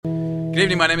Good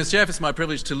evening, my name is Jeff. It's my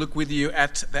privilege to look with you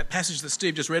at that passage that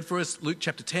Steve just read for us, Luke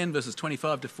chapter 10, verses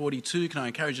 25 to 42. Can I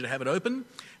encourage you to have it open?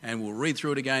 And we'll read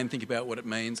through it again, think about what it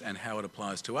means and how it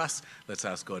applies to us. Let's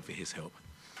ask God for his help.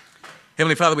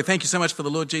 Heavenly Father, we thank you so much for the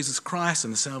Lord Jesus Christ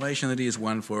and the salvation that he has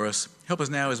won for us. Help us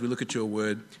now as we look at your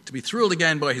word to be thrilled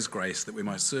again by his grace, that we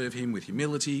might serve him with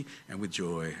humility and with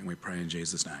joy. And we pray in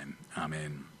Jesus' name.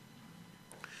 Amen.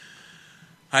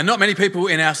 Not many people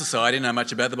in our society know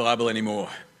much about the Bible anymore.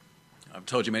 I've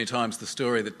told you many times the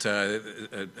story that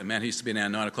a man who used to be in our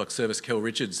 9 o'clock service, Kel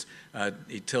Richards,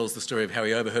 he tells the story of how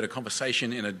he overheard a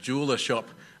conversation in a jeweller shop,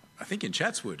 I think in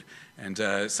Chatswood,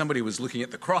 and somebody was looking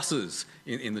at the crosses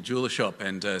in the jeweller shop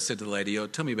and said to the lady, "Oh,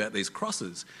 tell me about these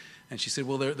crosses." And she said,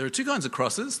 "Well, there are two kinds of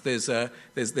crosses. There's an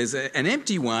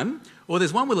empty one, or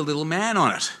there's one with a little man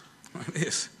on it, like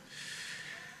this."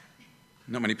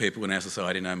 Not many people in our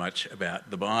society know much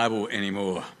about the Bible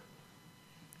anymore.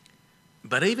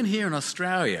 But even here in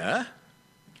Australia,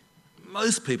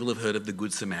 most people have heard of the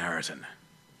Good Samaritan.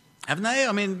 Haven't they?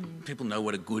 I mean, people know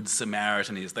what a Good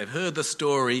Samaritan is. They've heard the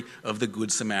story of the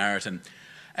Good Samaritan.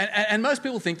 And most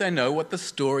people think they know what the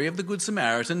story of the Good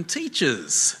Samaritan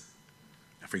teaches.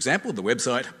 For example, the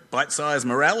website Bite Size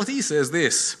Morality says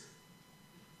this: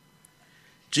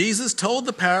 Jesus told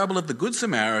the parable of the Good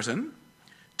Samaritan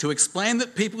to explain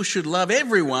that people should love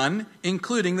everyone,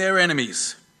 including their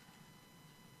enemies.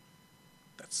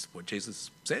 That's what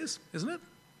Jesus says, isn't it?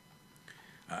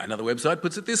 Another website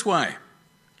puts it this way: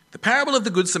 the parable of the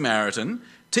Good Samaritan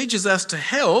teaches us to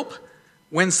help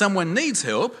when someone needs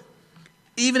help,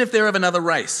 even if they're of another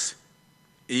race,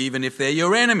 even if they're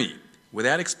your enemy,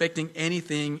 without expecting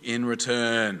anything in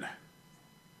return.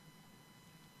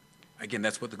 Again,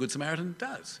 that's what the Good Samaritan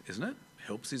does, isn't it?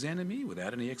 Helps his enemy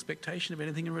without any expectation of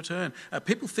anything in return.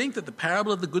 People think that the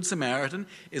parable of the Good Samaritan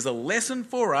is a lesson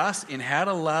for us in how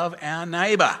to love our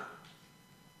neighbour.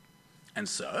 And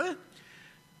so,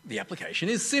 the application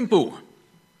is simple.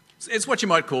 It's what you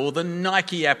might call the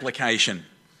Nike application.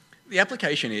 The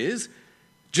application is,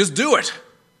 just do it.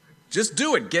 Just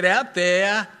do it. Get out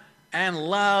there and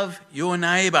love your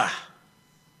neighbour.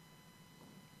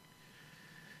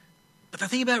 But the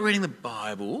thing about reading the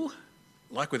Bible,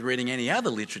 like with reading any other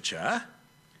literature,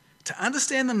 to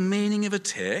understand the meaning of a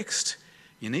text,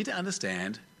 you need to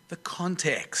understand the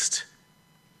context.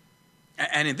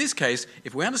 And in this case,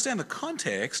 if we understand the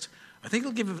context, I think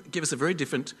it'll give us a very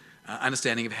different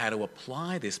understanding of how to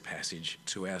apply this passage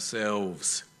to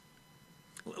ourselves.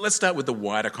 Let's start with the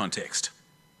wider context.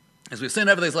 As we've seen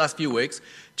over these last few weeks,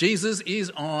 Jesus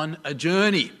is on a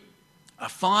journey, a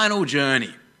final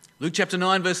journey. Luke chapter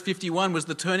 9 verse 51 was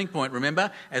the turning point,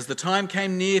 remember? As the time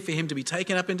came near for him to be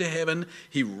taken up into heaven,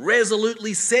 he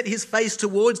resolutely set his face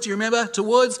towards, do you remember?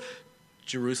 Towards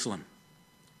Jerusalem.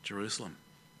 Jerusalem.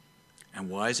 And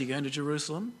why is he going to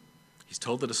Jerusalem? He's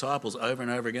told the disciples over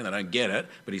and over again, they don't get it,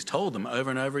 but he's told them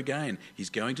over and over again, he's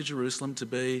going to Jerusalem to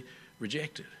be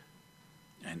rejected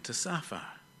and to suffer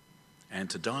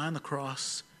and to die on the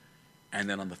cross and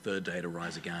then on the third day to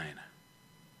rise again.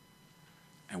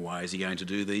 And why is he going to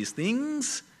do these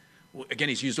things? Well, again,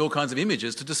 he's used all kinds of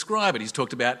images to describe it. He's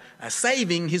talked about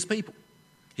saving his people.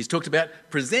 He's talked about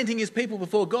presenting his people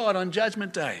before God on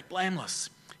Judgment Day, blameless.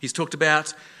 He's talked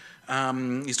about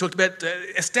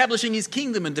establishing his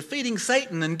kingdom and defeating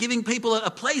Satan and giving people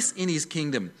a place in his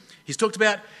kingdom. He's talked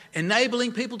about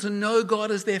enabling people to know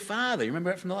God as their Father. You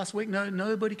remember that from the last week? No,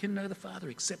 nobody can know the Father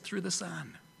except through the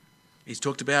Son. He's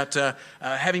talked about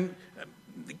having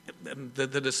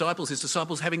the disciples, his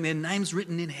disciples, having their names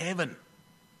written in heaven.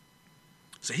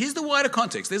 So here's the wider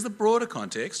context. There's the broader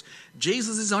context.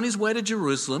 Jesus is on his way to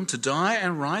Jerusalem to die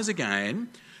and rise again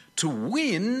to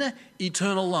win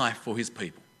eternal life for his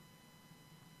people.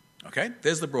 Okay,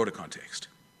 there's the broader context.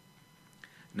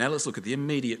 Now let's look at the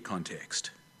immediate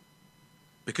context.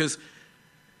 Because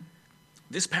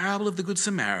this parable of the Good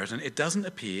Samaritan, it doesn't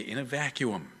appear in a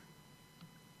vacuum.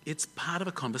 It's part of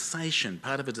a conversation,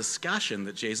 part of a discussion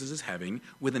that Jesus is having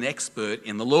with an expert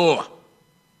in the law,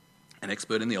 an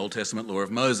expert in the Old Testament law of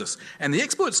Moses. And the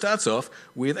expert starts off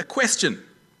with a question.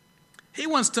 He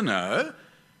wants to know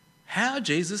how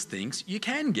Jesus thinks you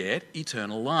can get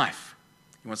eternal life.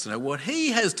 He wants to know what he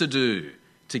has to do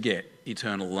to get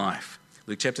eternal life.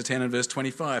 Luke chapter 10 and verse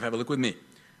 25. Have a look with me.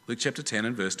 Luke chapter 10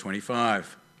 and verse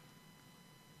 25.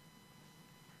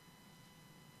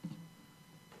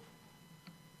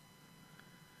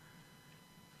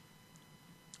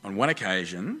 On one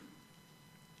occasion,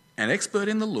 an expert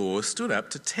in the law stood up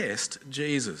to test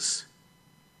Jesus.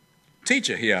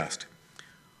 "Teacher," he asked,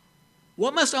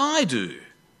 "what must I do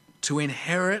to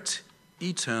inherit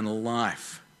eternal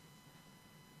life?"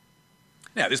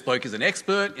 Now, this bloke is an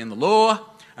expert in the law.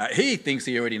 He thinks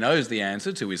he already knows the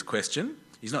answer to his question.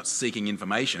 He's not seeking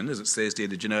information, as it says here.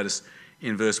 Did you notice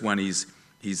in verse 1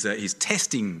 he's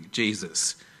testing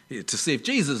Jesus to see if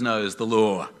Jesus knows the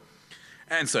law.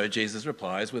 And so Jesus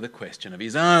replies with a question of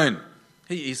his own.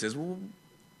 He says, well,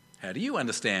 how do you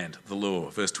understand the law?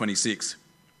 Verse 26.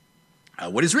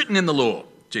 What is written in the law?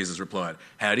 Jesus replied.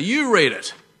 How do you read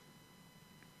it?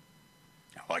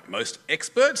 Like most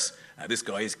experts, this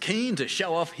guy is keen to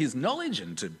show off his knowledge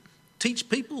and to teach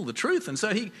people the truth. And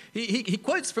so he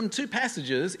quotes from two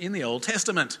passages in the Old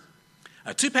Testament.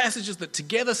 Two passages that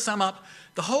together sum up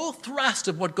the whole thrust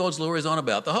of what God's law is on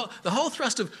about, the whole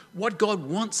thrust of what God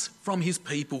wants from his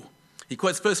people. He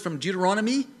quotes first from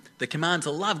Deuteronomy, the command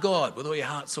to love God with all your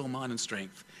heart, soul, mind and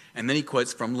strength. And then he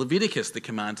quotes from Leviticus, the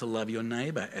command to love your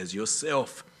neighbour as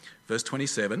yourself. Verse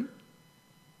 27,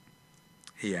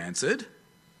 he answered,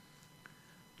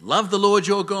 love the Lord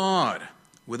your God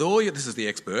with all your, this is the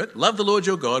expert, love the Lord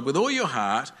your God with all your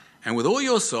heart and with all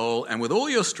your soul and with all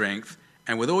your strength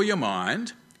and with all your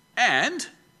mind, and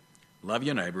love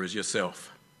your neighbour as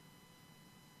yourself.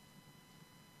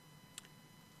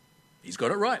 He's got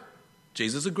it right.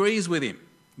 Jesus agrees with him.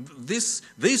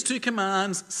 These two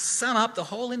commands sum up the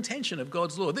whole intention of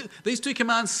God's law. These two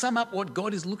commands sum up what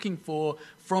God is looking for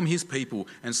from his people.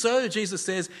 And so Jesus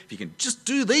says, if you can just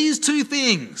do these two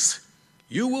things,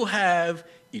 you will have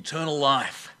eternal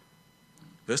life.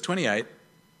 Verse 28,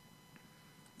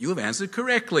 you have answered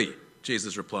correctly,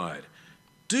 Jesus replied.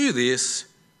 Do this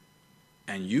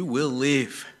and you will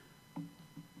live.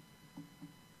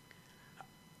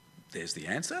 There's the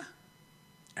answer.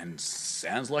 And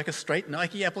sounds like a straight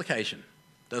Nike application,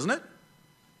 doesn't it?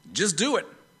 Just do it.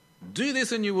 Do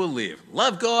this and you will live.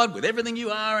 Love God with everything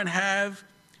you are and have.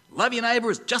 Love your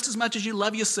neighbour just as much as you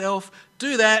love yourself.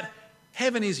 Do that.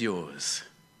 Heaven is yours.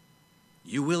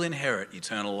 You will inherit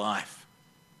eternal life.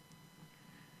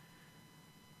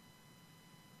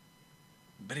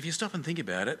 But if you stop and think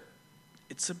about it,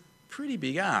 it's a pretty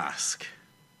big ask,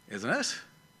 isn't it?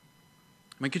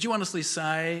 I mean, could you honestly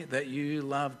say that you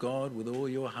love God with all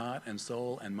your heart and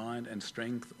soul and mind and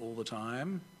strength all the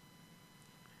time?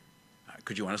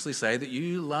 Could you honestly say that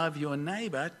you love your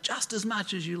neighbour just as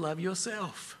much as you love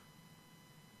yourself?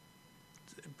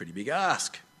 It's a pretty big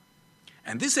ask.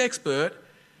 And this expert,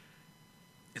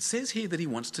 it says here that he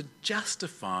wants to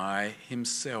justify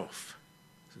himself.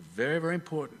 It's very, very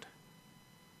important.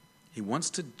 He wants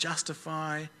to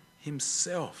justify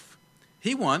himself.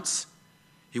 He wants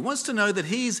to know that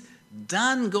he's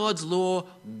done God's law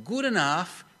good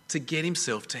enough to get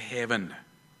himself to heaven.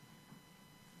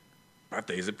 But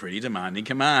these are pretty demanding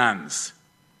commands.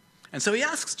 And so he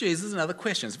asks Jesus another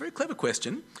question. It's a very clever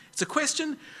question. It's a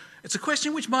question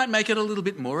which might make it a little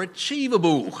bit more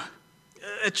achievable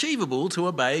to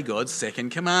obey God's second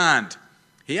command.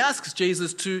 He asks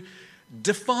Jesus to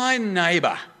define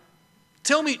neighbour.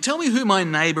 Tell me who my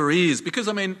neighbour is. Because,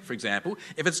 I mean, for example,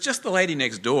 if it's just the lady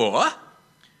next door,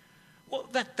 well,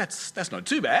 that's not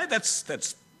too bad.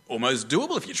 That's almost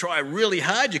doable. If you try really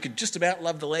hard, you could just about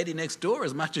love the lady next door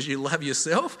as much as you love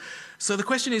yourself. So the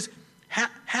question is,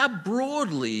 how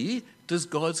broadly does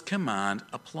God's command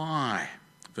apply?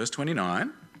 Verse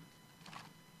 29.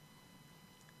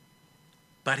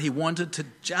 But he wanted to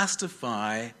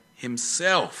justify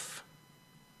himself.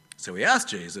 So he asked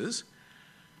Jesus,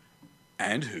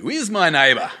 and who is my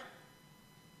neighbour?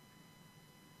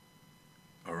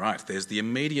 All right, there's the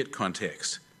immediate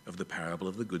context of the parable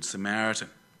of the Good Samaritan.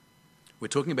 We're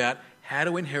talking about how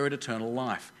to inherit eternal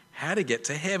life, how to get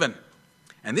to heaven.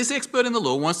 And this expert in the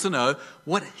law wants to know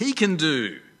what he can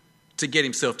do to get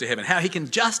himself to heaven, how he can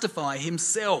justify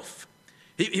himself.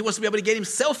 He wants to be able to get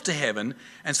himself to heaven,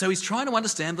 and so he's trying to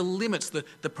understand the limits, the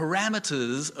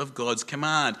parameters of God's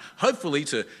command, hopefully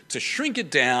to shrink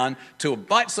it down to a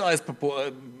bite-sized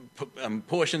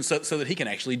portion so that he can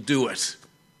actually do it.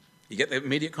 You get the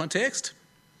immediate context?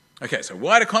 Okay, so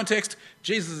wider context,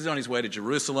 Jesus is on his way to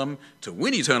Jerusalem to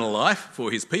win eternal life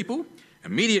for his people.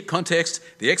 Immediate context,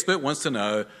 the expert wants to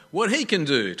know what he can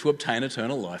do to obtain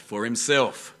eternal life for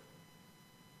himself.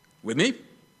 With me?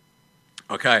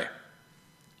 Okay.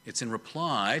 It's in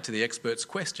reply to the expert's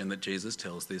question that Jesus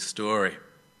tells this story.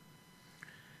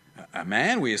 A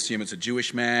man, we assume it's a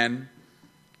Jewish man,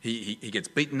 he gets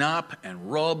beaten up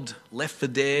and robbed, left for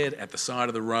dead at the side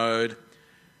of the road.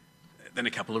 Then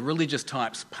a couple of religious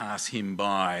types pass him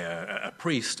by, a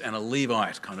priest and a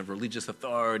Levite, kind of religious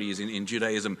authorities in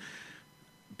Judaism.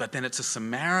 But then it's a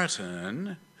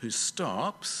Samaritan who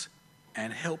stops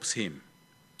and helps him.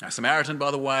 A Samaritan,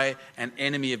 by the way, an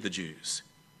enemy of the Jews.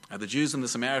 The Jews and the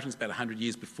Samaritans, about 100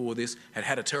 years before this,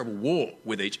 had a terrible war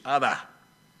with each other.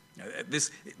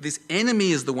 This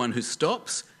enemy is the one who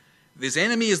stops. This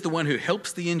enemy is the one who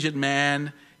helps the injured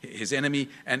man, his enemy,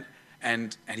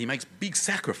 and he makes big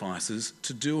sacrifices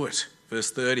to do it. Verse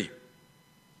 30.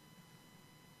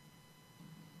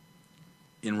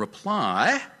 In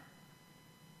reply,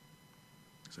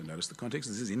 so notice the context,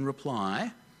 this is in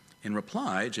reply. In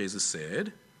reply, Jesus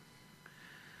said,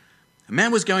 a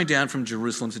man was going down from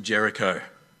Jerusalem to Jericho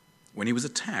when he was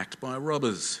attacked by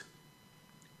robbers.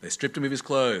 They stripped him of his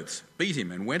clothes, beat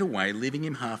him, and went away, leaving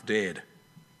him half dead.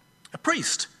 A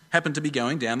priest happened to be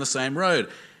going down the same road,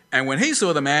 and when he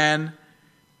saw the man,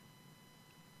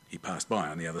 he passed by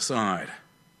on the other side.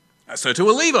 So to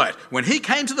a Levite, when he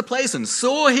came to the place and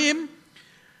saw him,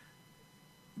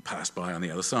 he passed by on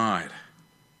the other side.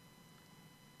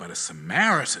 But a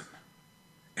Samaritan,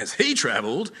 as he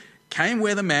travelled, came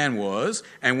where the man was,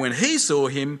 and when he saw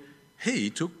him, he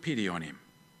took pity on him.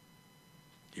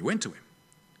 He went to him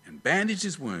and bandaged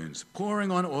his wounds,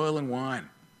 pouring on oil and wine.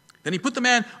 Then he put the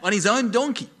man on his own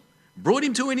donkey, brought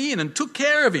him to an inn, and took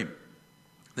care of him.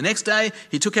 The next day,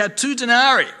 he took out 2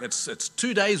 denarii, that's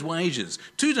 2 days' wages,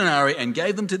 2 denarii, and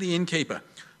gave them to the innkeeper.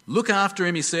 Look after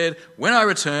him, he said. When I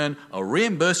return, I'll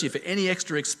reimburse you for any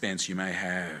extra expense you may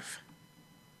have.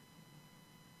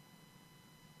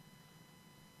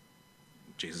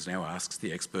 Jesus now asks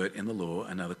the expert in the law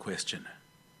another question.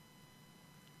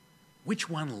 Which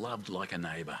one loved like a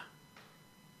neighbour?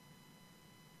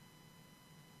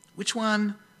 Which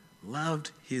one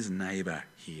loved his neighbour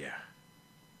here?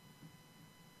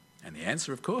 And the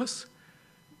answer, of course,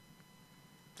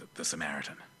 the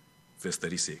Samaritan. Verse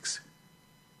 36.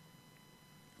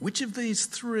 Which of these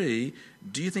 3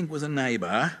 do you think was a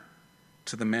neighbour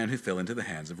to the man who fell into the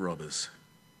hands of robbers?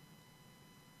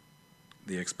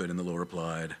 The expert in the law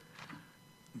replied,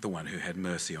 the one who had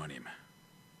mercy on him.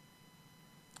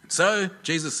 And so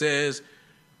Jesus says,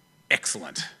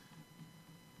 excellent.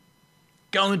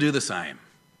 Go and do the same.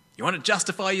 You want to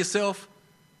justify yourself?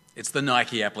 It's the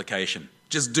Nike application.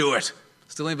 Just do it.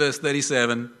 Still in verse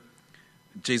 37,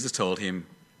 Jesus told him,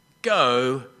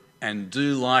 go and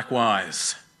do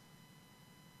likewise.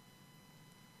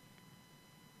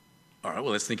 All right,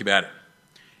 well, let's think about it.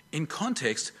 In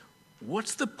context,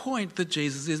 what's the point that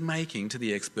Jesus is making to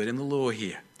the expert in the law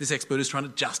here? This expert is trying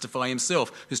to justify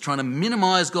himself, who's trying to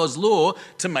minimise God's law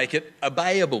to make it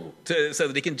obeyable, so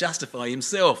that he can justify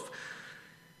himself.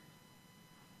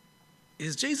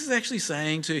 Is Jesus actually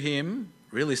saying to him,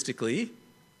 realistically,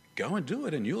 go and do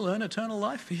it and you'll earn eternal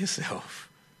life for yourself?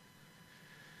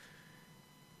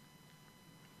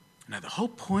 Now, the whole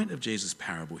point of Jesus'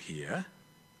 parable here,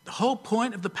 the whole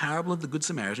point of the parable of the Good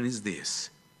Samaritan is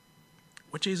this.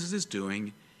 What Jesus is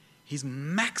doing, he's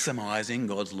maximising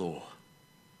God's law.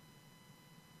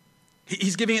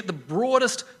 He's giving it the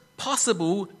broadest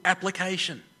possible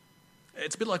application.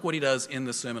 It's a bit like what he does in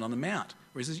the Sermon on the Mount,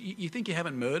 where he says, you think you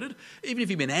haven't murdered? Even if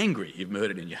you've been angry, you've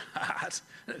murdered in your heart.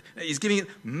 He's giving it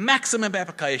maximum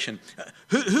application.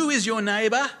 Who is your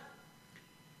neighbour?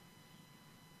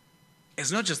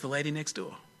 It's not just the lady next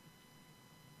door.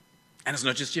 And it's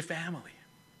not just your family.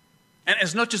 And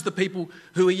it's not just the people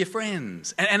who are your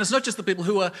friends. And it's not just the people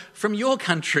who are from your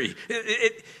country.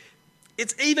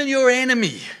 It's even your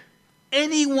enemy.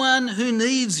 Anyone who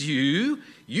needs you,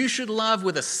 you should love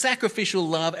with a sacrificial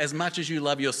love as much as you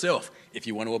love yourself. If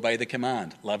you want to obey the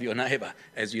command, love your neighbour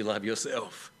as you love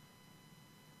yourself.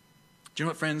 Do you know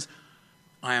what, friends?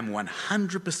 I am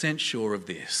 100% sure of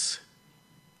this.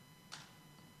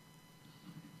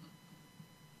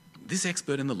 This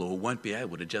expert in the law won't be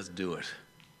able to just do it.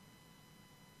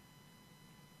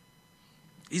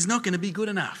 He's not going to be good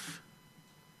enough.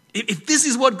 If this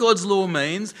is what God's law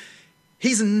means,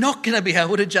 he's not going to be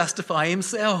able to justify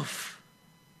himself.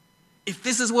 If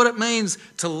this is what it means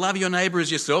to love your neighbour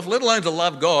as yourself, let alone to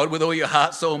love God with all your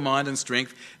heart, soul, mind and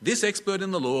strength, this expert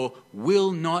in the law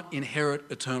will not inherit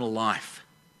eternal life.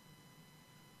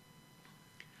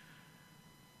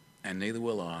 And neither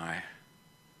will I,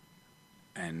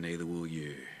 and neither will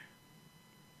you.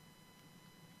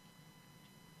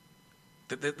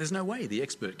 There's no way the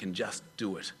expert can just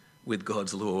do it with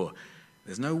God's law.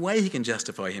 There's no way he can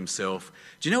justify himself.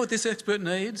 Do you know what this expert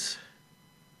needs?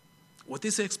 What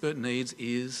this expert needs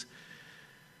is,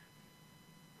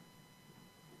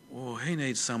 he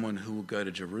needs someone who will go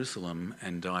to Jerusalem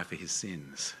and die for his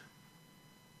sins.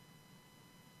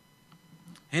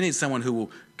 He needs someone who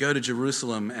will go to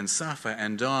Jerusalem and suffer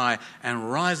and die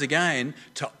and rise again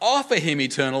to offer him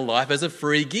eternal life as a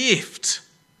free gift.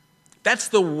 That's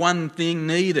the one thing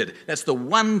needed. That's the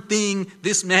one thing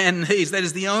this man needs. That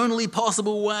is the only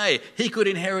possible way he could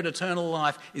inherit eternal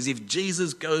life, is if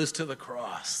Jesus goes to the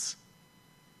cross.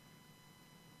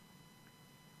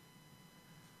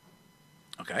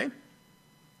 Okay,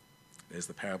 there's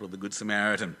the parable of the Good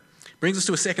Samaritan. Brings us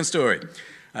to a second story.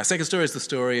 Second story is the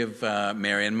story of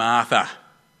Mary and Martha.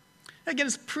 Again,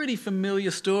 it's a pretty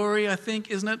familiar story, I think,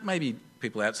 isn't it? Maybe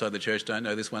people outside the church don't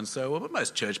know this one so well, but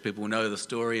most church people know the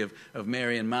story of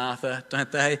Mary and Martha,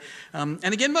 don't they? And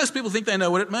again, most people think they know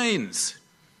what it means.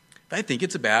 They think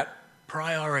it's about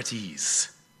priorities.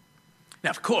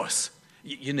 Now, of course,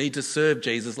 you need to serve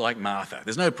Jesus like Martha.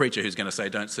 There's no preacher who's going to say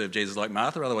don't serve Jesus like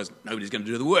Martha, otherwise nobody's going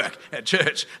to do the work at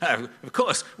church. Of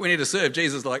course, we need to serve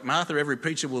Jesus like Martha, every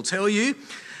preacher will tell you.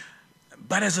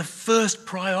 But as a first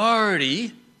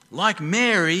priority, like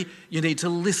Mary, you need to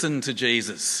listen to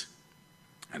Jesus.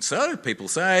 And so people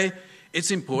say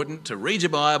it's important to read your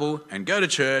Bible and go to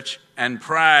church and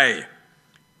pray.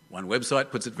 One website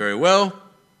puts it very well.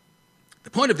 The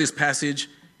point of this passage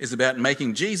is about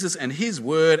making Jesus and his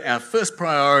word our first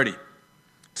priority.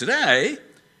 Today,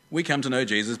 we come to know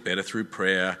Jesus better through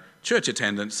prayer, church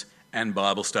attendance, and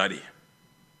Bible study.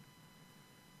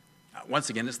 Once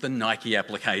again, it's the Nike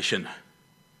application.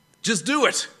 Just do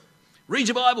it. Read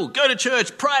your Bible, go to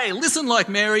church, pray, listen like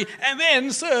Mary, and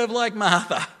then serve like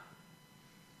Martha.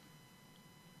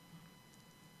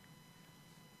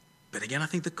 But again, I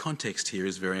think the context here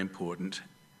is very important,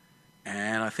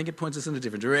 and I think it points us in a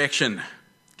different direction.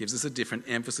 Gives us a different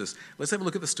emphasis. Let's have a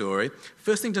look at the story.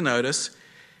 First thing to notice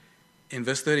in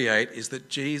verse 38 is that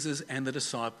Jesus and the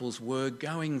disciples were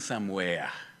going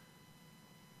somewhere.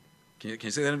 Can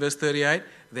you see that in verse 38?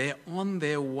 They're on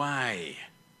their way.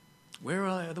 Where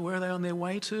are they on their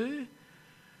way to?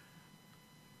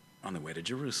 On their way to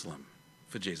Jerusalem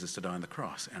for Jesus to die on the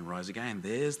cross and rise again.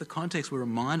 There's the context. We're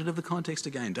reminded of the context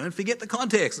again. Don't forget the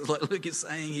context, it's like Luke is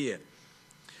saying here.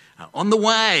 On the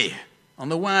way.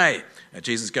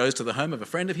 Jesus goes to the home of a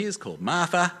friend of his called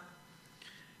Martha.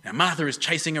 Now, Martha is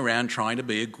chasing around trying to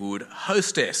be a good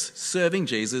hostess, serving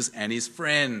Jesus and his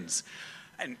friends.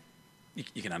 And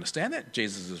you can understand that.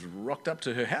 Jesus has rocked up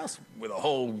to her house with a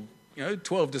whole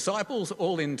 12 disciples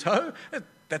all in tow.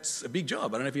 That's a big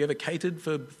job. I don't know if you ever catered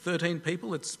for 13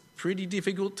 people. It's pretty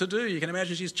difficult to do. You can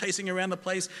imagine she's chasing around the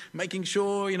place, making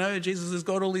sure, Jesus has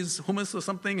got all his hummus or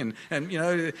something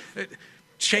and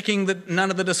checking that none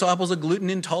of the disciples are gluten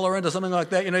intolerant or something like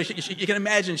that. You can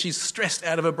imagine she's stressed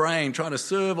out of her brain trying to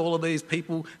serve all of these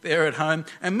people there at home.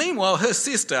 And meanwhile, her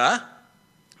sister,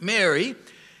 Mary,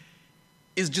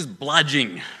 is just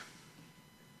bludging.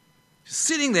 She's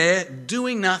sitting there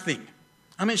doing nothing.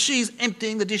 I mean, she's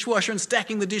emptying the dishwasher and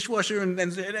stacking the dishwasher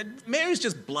and Mary's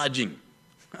just bludging,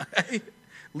 okay?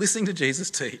 Listening to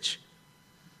Jesus teach.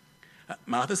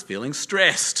 Martha's feeling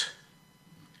stressed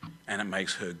and it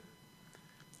makes her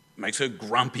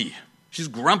grumpy. She's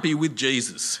grumpy with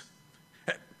Jesus.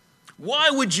 Why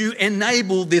would you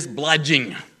enable this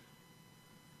bludging?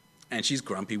 And she's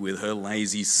grumpy with her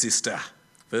lazy sister.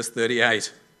 Verse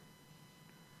 38.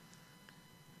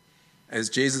 As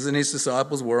Jesus and his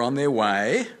disciples were on their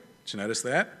way, did you notice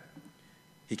that?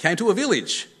 He came to a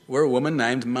village where a woman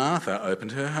named Martha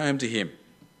opened her home to him.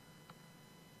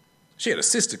 She had a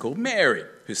sister called Mary,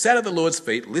 who sat at the Lord's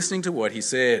feet listening to what he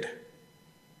said.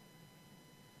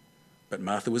 But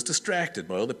Martha was distracted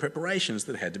by all the preparations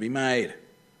that had to be made.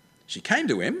 She came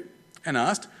to him and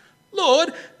asked,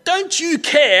 "Lord, don't you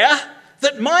care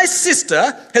that my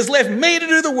sister has left me to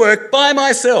do the work by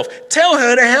myself? Tell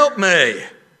her to help me."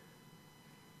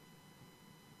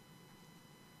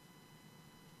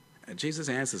 And Jesus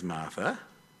answers Martha,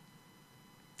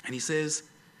 and he says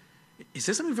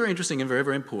something very interesting and very,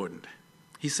 very important.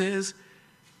 He says,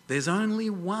 there's only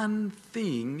one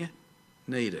thing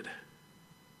needed.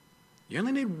 You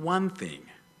only need one thing.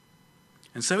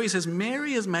 And so he says,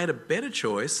 Mary has made a better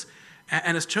choice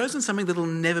and has chosen something that will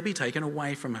never be taken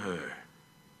away from her.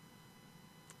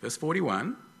 Verse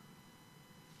 41,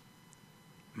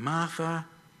 "Martha,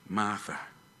 Martha,"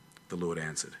 the Lord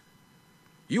answered,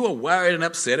 "you are worried and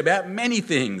upset about many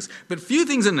things, but few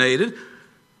things are needed,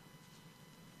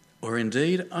 or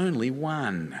indeed only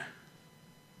one.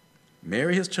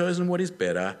 Mary has chosen what is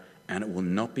better, and it will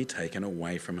not be taken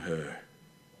away from her."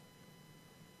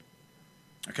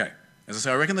 Okay, as I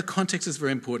say, I reckon the context is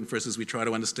very important for us as we try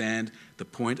to understand the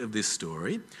point of this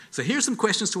story. So here are some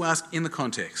questions to ask in the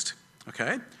context.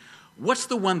 Okay, what's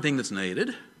the one thing that's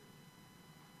needed?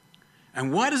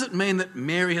 And why does it mean that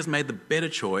Mary has made the better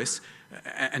choice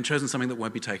and chosen something that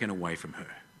won't be taken away from her?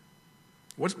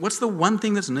 What's the one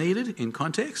thing that's needed in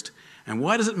context? And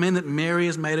why does it mean that Mary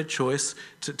has made a choice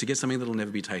to get something that will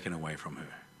never be taken away from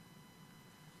her?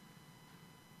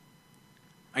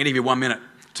 I'm going to give you 1 minute.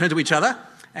 Turn to each other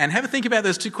and have a think about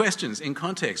those two questions in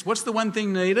context. What's the one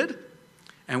thing needed?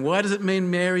 And why does it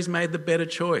mean Mary's made the better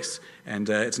choice and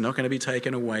it's not going to be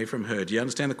taken away from her? Do you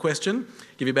understand the question?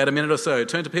 Give you about a minute or so.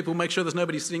 Turn to people, make sure there's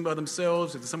nobody sitting by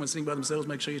themselves. If there's someone sitting by themselves,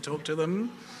 make sure you talk to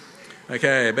them.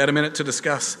 Okay, about a minute to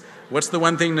discuss. What's the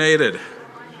one thing needed?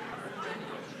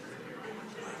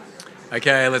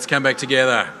 Okay, let's come back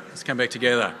together.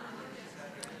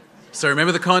 So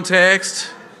remember the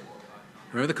context.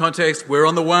 We're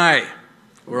on the way.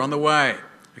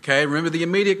 Okay, remember the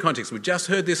immediate context. We've just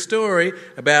heard this story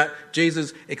about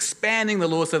Jesus expanding the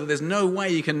law so that there's no way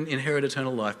you can inherit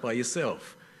eternal life by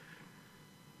yourself.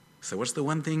 So what's the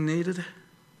one thing needed?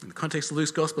 In the context of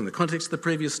Luke's gospel, in the context of the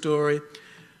previous story,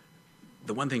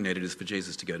 the one thing needed is for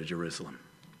Jesus to go to Jerusalem.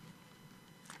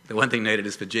 The one thing needed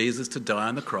is for Jesus to die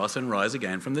on the cross and rise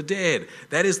again from the dead.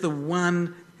 That is the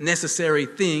one necessary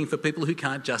thing for people who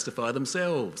can't justify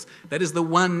themselves. That is the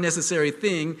one necessary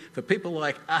thing for people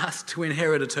like us to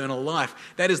inherit eternal life.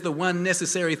 That is the one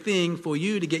necessary thing for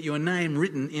you to get your name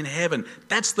written in heaven.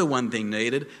 That's the one thing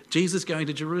needed. Jesus going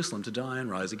to Jerusalem to die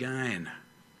and rise again.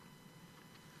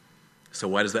 So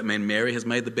why does that mean Mary has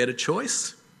made the better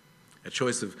choice? A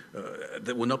choice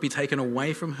that will not be taken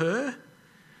away from her?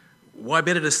 Why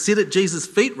better to sit at Jesus'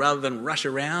 feet rather than rush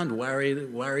around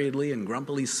worriedly and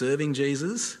grumpily serving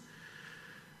Jesus?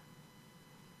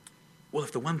 Well,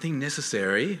 if the one thing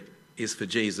necessary is for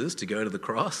Jesus to go to the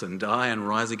cross and die and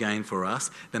rise again for us,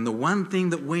 then the one thing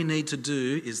that we need to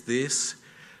do is this.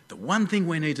 The one thing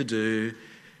we need to do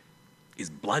is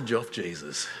bludge off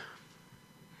Jesus.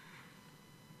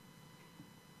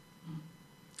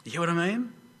 You hear what I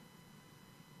mean?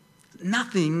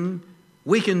 Nothing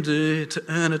we can do to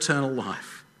earn eternal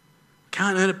life.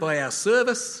 Can't earn it by our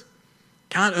service.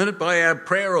 Can't earn it by our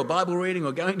prayer or Bible reading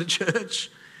or going to church.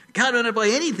 Can't earn it by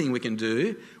anything we can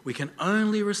do. We can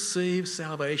only receive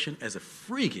salvation as a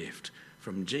free gift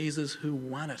from Jesus who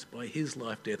won it by his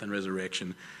life, death and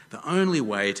resurrection. The only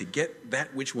way to get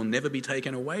that which will never be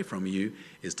taken away from you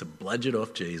is to bludge it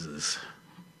off Jesus.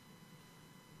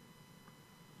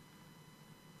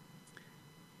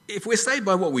 If we're saved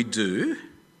by what we do,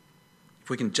 if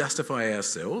we can justify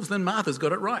ourselves, then Martha's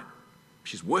got it right.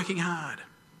 She's working hard.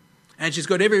 And she's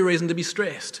got every reason to be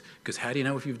stressed, because how do you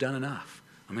know if you've done enough?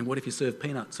 I mean, what if you serve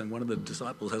peanuts and one of the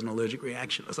disciples has an allergic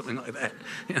reaction or something like that?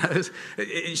 You know,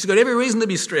 she's got every reason to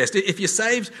be stressed. If you're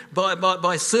saved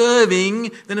by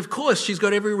serving, then of course she's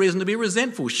got every reason to be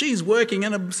resentful. She's working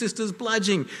and her sister's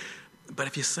bludging. But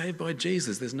if you're saved by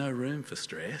Jesus, there's no room for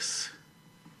stress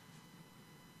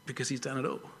because he's done it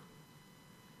all.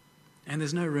 And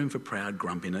there's no room for proud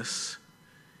grumpiness.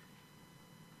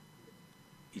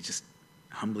 You just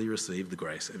humbly receive the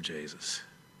grace of Jesus.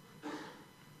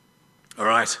 All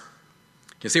right.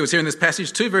 You see what's here in this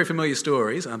passage? Two very familiar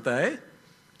stories, aren't they?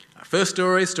 Our first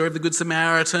story of the Good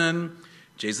Samaritan.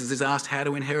 Jesus is asked how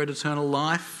to inherit eternal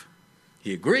life.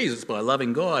 He agrees it's by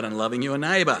loving God and loving your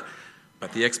neighbour.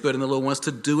 But the expert in the law wants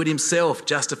to do it himself,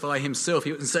 justify himself.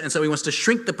 And so he wants to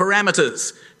shrink the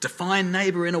parameters, define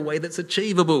neighbour in a way that's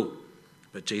achievable.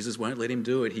 But Jesus won't let him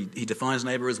do it. He defines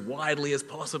neighbour as widely as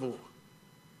possible.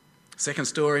 Second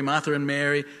story, Martha and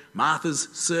Mary. Martha's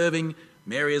serving,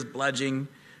 Mary is bludging.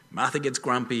 Martha gets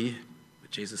grumpy,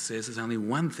 but Jesus says there's only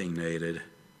one thing needed.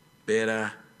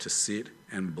 Better to sit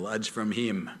and bludge from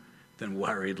him than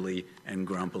worriedly and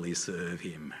grumpily serve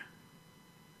him.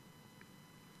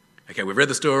 Okay, we've read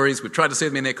the stories, we've tried to see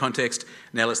them in their context.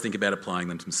 Now let's think about applying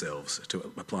them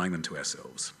to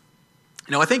ourselves.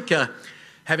 Now I think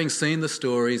having seen the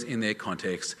stories in their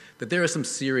context, that there are some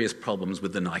serious problems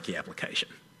with the Nike application,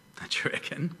 don't you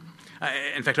reckon?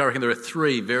 In fact, I reckon there are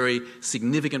three very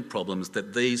significant problems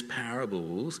that these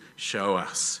parables show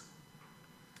us.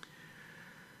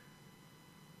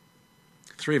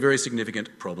 Three very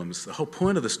significant problems. The whole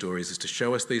point of the stories is to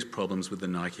show us these problems with the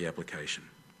Nike application.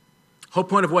 The whole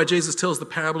point of why Jesus tells the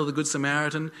parable of the Good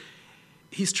Samaritan,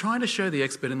 he's trying to show the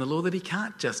expert in the law that he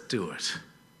can't just do it.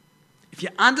 If you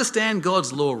understand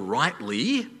God's law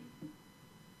rightly,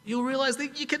 you'll realise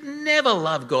that you could never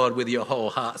love God with your whole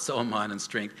heart, soul, mind and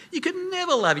strength. You could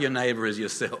never love your neighbour as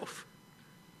yourself.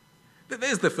 But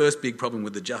there's the first big problem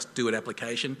with the just do it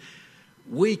application.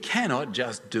 We cannot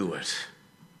just do it.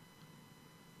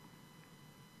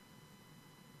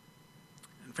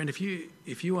 And friend,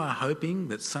 if you are hoping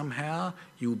that somehow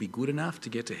you will be good enough to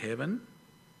get to heaven,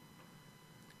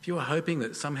 if you are hoping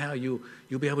that somehow you'll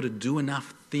be able to do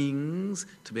enough things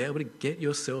to be able to get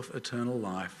yourself eternal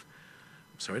life,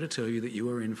 I'm sorry to tell you that you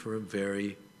are in for a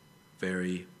very,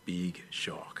 very big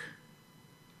shock.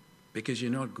 Because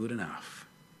you're not good enough.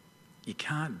 You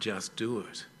can't just do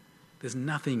it. There's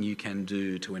nothing you can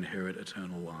do to inherit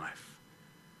eternal life.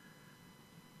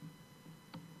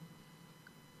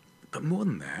 But more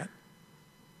than that,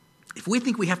 if we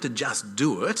think we have to just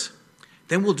do it,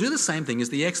 then we'll do the same thing as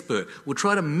the expert. We'll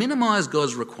try to minimise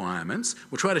God's requirements,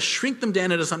 we'll try to shrink them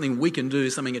down into something we can do,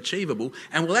 something achievable,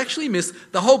 and we'll actually miss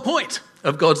the whole point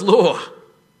of God's law.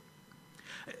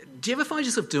 Do you ever find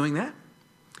yourself doing that?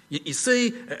 You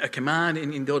see a command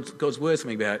in God's word,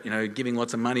 something about giving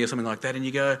lots of money or something like that, and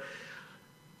you go,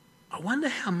 I wonder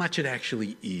how much it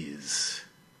actually is.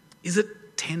 Is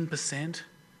it 10%?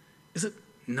 Is it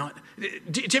not?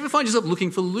 Do you ever find yourself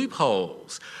looking for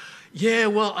loopholes? Yeah,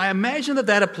 well, I imagine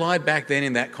that applied back then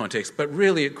in that context, but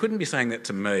really it couldn't be saying that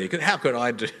to me. How could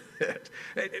I do that?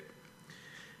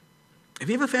 Have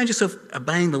you ever found yourself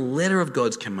obeying the letter of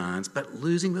God's commands but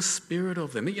losing the spirit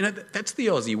of them? That's the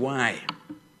Aussie way.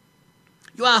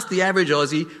 You ask the average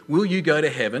Aussie, will you go to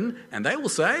heaven? And they will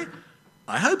say,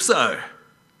 I hope so.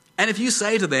 And if you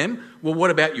say to them, well,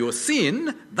 what about your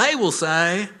sin? They will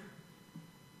say,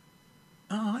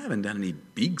 oh, I haven't done any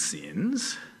big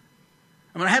sins.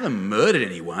 I haven't murdered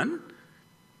anyone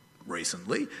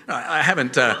recently. I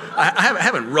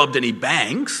haven't robbed any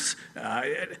banks.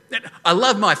 I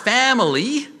love my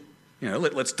family.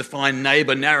 Let's define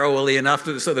neighbour narrowly enough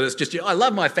so that it's just, I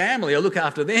love my family, I look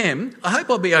after them. I hope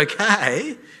I'll be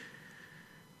okay.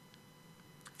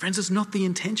 Friends, it's not the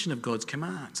intention of God's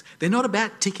commands. They're not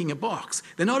about ticking a box.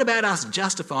 They're not about us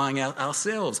justifying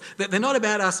ourselves. They're not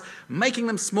about us making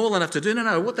them small enough to do.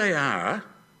 No, what they are,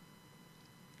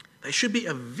 they should be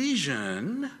a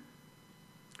vision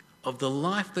of the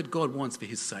life that God wants for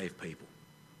his saved people.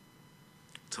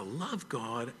 To love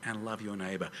God and love your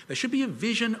neighbour. They should be a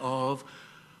vision of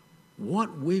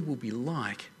what we will be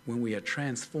like when we are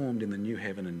transformed in the new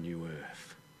heaven and new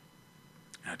earth.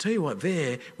 And I'll tell you what,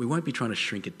 there we won't be trying to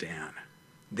shrink it down.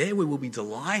 There we will be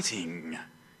delighting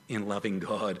in loving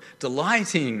God,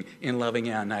 delighting in loving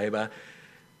our neighbour.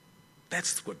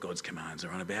 That's what God's commands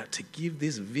are on about, to give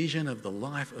this vision of the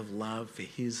life of love for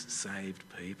his saved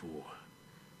people.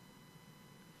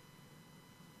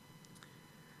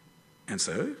 And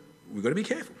so we've got to be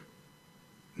careful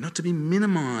not to be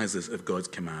minimisers of God's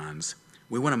commands.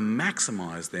 We want to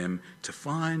maximise them to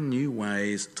find new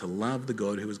ways to love the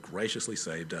God who has graciously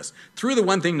saved us through the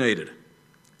one thing needed,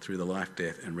 through the life,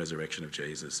 death and resurrection of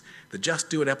Jesus. The just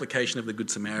do it application of the Good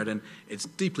Samaritan, it's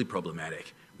deeply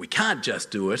problematic. We can't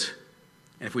just do it.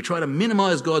 And if we try to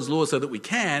minimise God's law so that we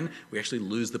can, we actually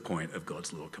lose the point of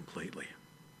God's law completely.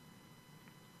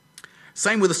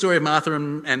 Same with the story of Martha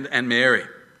and Mary.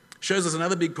 Shows us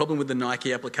another big problem with the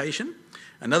Nike application.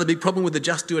 Another big problem with the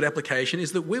just do it application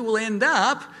is that we will end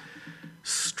up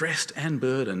stressed and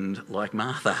burdened like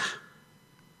Martha.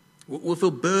 We'll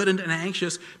feel burdened and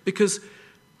anxious because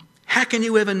how can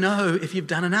you ever know if you've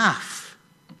done enough?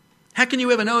 How can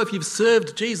you ever know if you've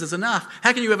served Jesus enough?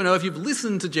 How can you ever know if you've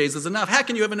listened to Jesus enough? How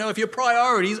can you ever know if your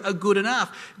priorities are good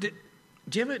enough? Do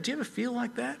you ever feel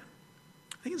like that?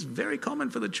 I think it's very common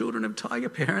for the children of Tiger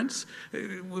parents.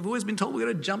 We've always been told we've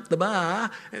got to jump the bar.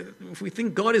 If we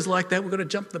think God is like that, we've got to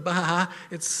jump the bar.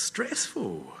 It's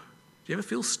stressful. Do you ever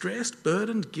feel stressed,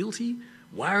 burdened, guilty,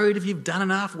 worried if you've done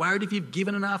enough, worried if you've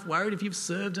given enough, worried if you've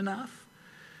served enough?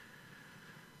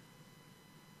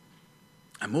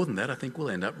 And more than that, I think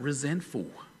we'll end up resentful.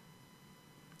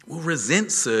 We'll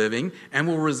resent serving and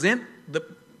we'll resent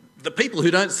the people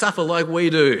who don't suffer like we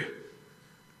do. Have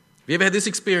you ever had this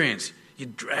experience? You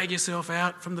drag yourself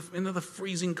out into the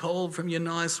freezing cold from your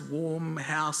nice warm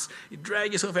house. You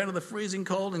drag yourself out of the freezing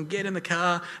cold and get in the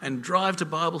car and drive to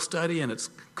Bible study, and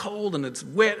it's cold and it's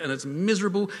wet and it's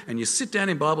miserable, and you sit down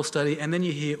in Bible study and then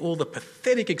you hear all the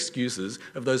pathetic excuses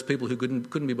of those people who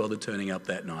couldn't be bothered turning up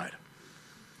that night.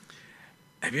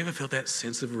 Have you ever felt that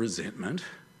sense of resentment?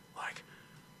 Like,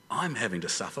 I'm having to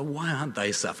suffer, why aren't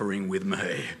they suffering with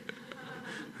me?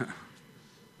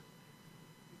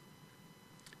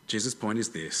 Jesus' point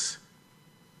is this.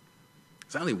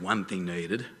 There's only one thing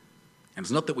needed, and it's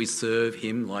not that we serve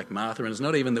him like Martha, and it's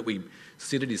not even that we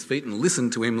sit at his feet and listen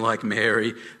to him like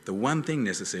Mary. The one thing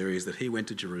necessary is that he went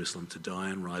to Jerusalem to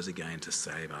die and rise again to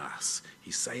save us.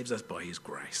 He saves us by his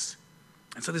grace.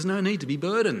 And so there's no need to be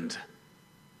burdened.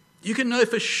 You can know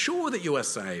for sure that you are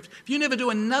saved. If you never do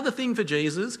another thing for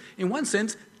Jesus, in one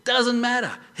sense, doesn't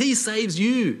matter. He saves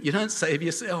you. You don't save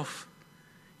yourself.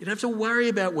 You don't have to worry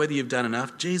about whether you've done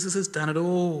enough. Jesus has done it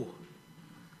all.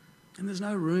 And there's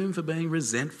no room for being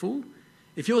resentful.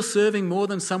 If you're serving more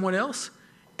than someone else,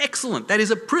 excellent. That is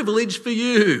a privilege for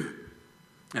you.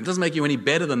 And it doesn't make you any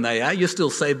better than they are. You're still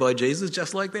saved by Jesus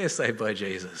just like they're saved by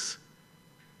Jesus.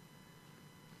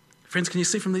 Friends, can you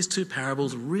see from these two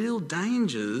parables real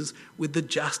dangers with the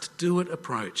just do it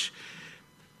approach?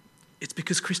 It's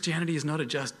because Christianity is not a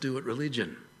just do it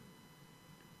religion.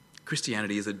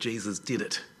 Christianity is a Jesus did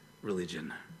it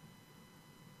religion.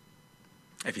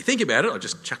 If you think about it, I'll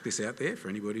just chuck this out there for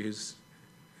anybody who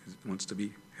wants to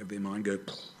have their mind go.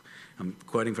 I'm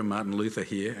quoting from Martin Luther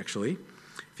here, actually.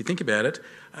 If you think about it,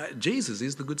 Jesus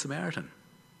is the Good Samaritan.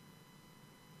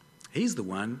 He's the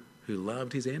one who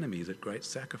loved his enemies at great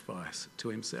sacrifice to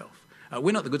himself.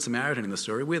 We're not the Good Samaritan in the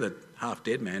story. We're the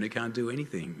half-dead man who can't do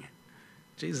anything.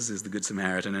 Jesus is the Good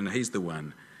Samaritan, and he's the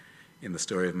one in the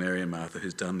story of Mary and Martha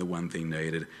who's done the one thing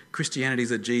needed. Christianity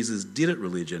is a Jesus did it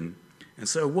religion, and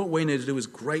so what we need to do is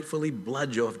gratefully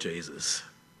bludge off Jesus.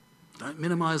 Don't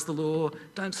minimise the law,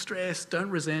 don't stress, don't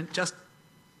resent, just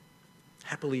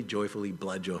happily, joyfully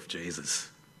bludge off Jesus.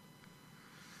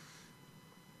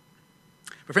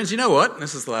 But friends, you know what?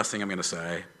 This is the last thing I'm going to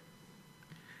say.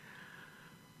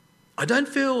 I don't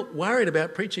feel worried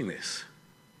about preaching this.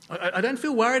 I don't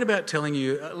feel worried about telling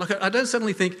you, I don't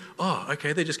suddenly think, oh,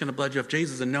 okay, they're just going to bludge off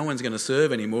Jesus and no one's going to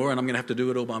serve anymore and I'm going to have to do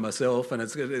it all by myself and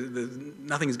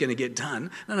nothing's going to get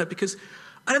done. No, because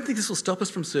I don't think this will stop us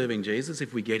from serving Jesus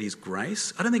if we get his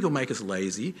grace. I don't think it'll make us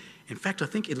lazy. In fact, I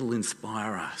think it'll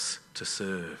inspire us to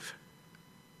serve.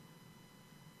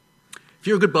 If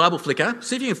you're a good Bible flicker,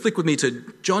 see if you can flick with me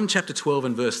to John chapter 12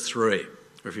 and verse 3.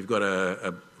 Or if you've got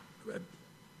a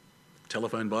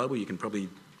telephone Bible, you can probably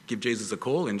give Jesus a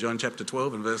call in John chapter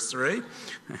 12 and verse 3.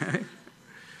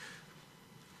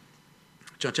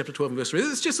 John chapter 12 and verse 3.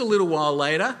 This is just a little while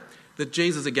later that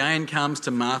Jesus again comes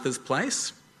to Martha's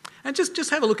place. And just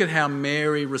have a look at how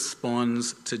Mary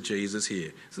responds to Jesus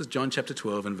here. This is John chapter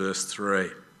 12 and verse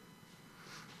 3.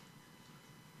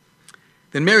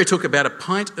 Then Mary took about a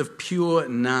pint of pure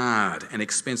nard, an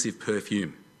expensive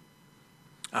perfume.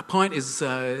 A pint is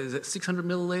it 600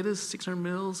 millilitres, 600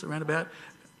 mils, around about?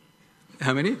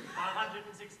 How many?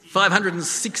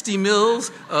 560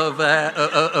 mils of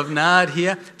nard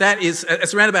here.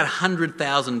 It's around about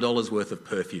 $100,000 worth of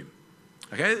perfume.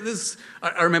 Okay,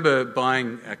 I remember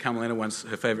buying Carmelina once,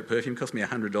 her favourite perfume, cost me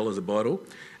 $100 a bottle,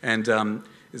 and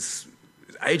it's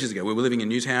ages ago. We were living in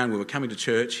Newtown, we were coming to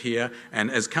church here,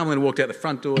 and as Carmelina walked out the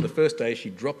front door the first day, she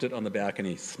dropped it on the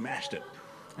balcony, smashed it.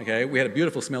 Okay, we had a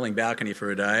beautiful smelling balcony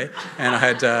for a day, and I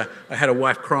had a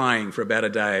wife crying for about a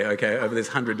day, okay, over this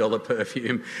 $100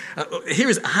 perfume. Here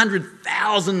is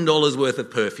 $100,000 worth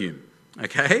of perfume.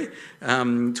 Okay,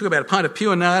 took about a pint of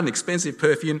pure nard, an expensive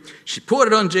perfume. She poured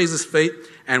it on Jesus' feet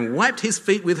and wiped his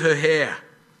feet with her hair,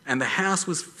 and the house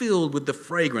was filled with the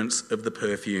fragrance of the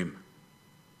perfume.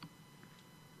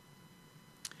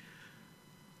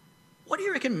 What do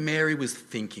you reckon Mary was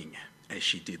thinking as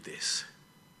she did this?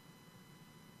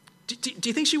 Do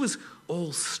you think she was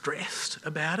all stressed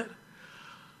about it?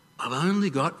 I've only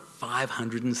got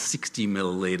 560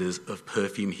 millilitres of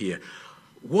perfume here.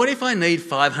 What if I need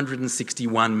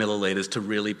 561 millilitres to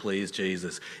really please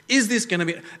Jesus? Is this going to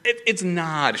be... It's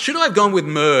nard. Should I have gone with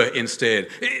myrrh instead?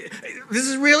 This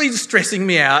is really stressing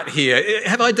me out here.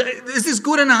 Is this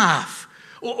good enough?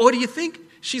 Or do you think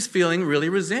she's feeling really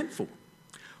resentful?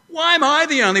 Why am I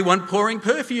the only one pouring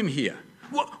perfume here?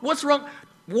 What's wrong?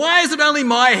 Why is it only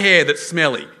my hair that's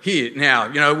smelly here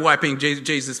now, wiping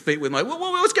Jesus' feet with my...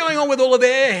 What's going on with all of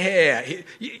their hair?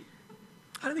 I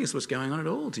don't think it's what's going on at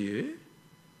all, do you?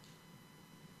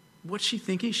 What's she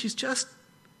thinking? She's just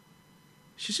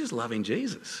loving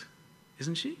Jesus,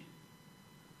 isn't she?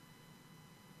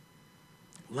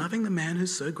 Loving the man who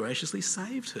so graciously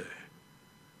saved her.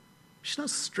 She's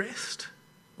not stressed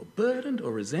or burdened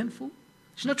or resentful.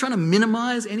 She's not trying to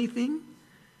minimise anything.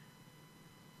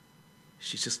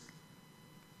 She's just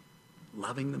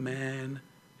loving the man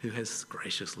who has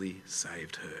graciously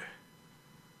saved her.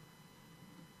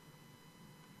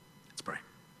 Let's pray.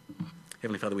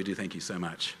 Heavenly Father, we do thank you so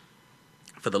much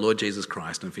for the Lord Jesus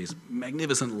Christ and for his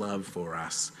magnificent love for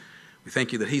us. We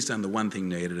thank you that he's done the one thing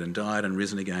needed and died and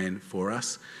risen again for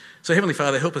us. So Heavenly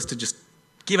Father, help us to just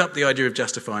give up the idea of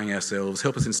justifying ourselves.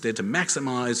 Help us instead to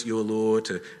maximise your law,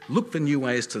 to look for new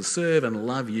ways to serve and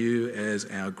love you as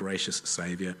our gracious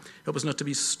Saviour. Help us not to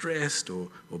be stressed or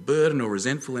burdened or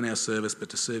resentful in our service, but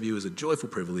to serve you as a joyful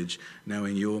privilege,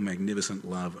 knowing your magnificent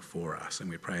love for us. And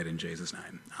we pray it in Jesus'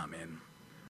 name. Amen.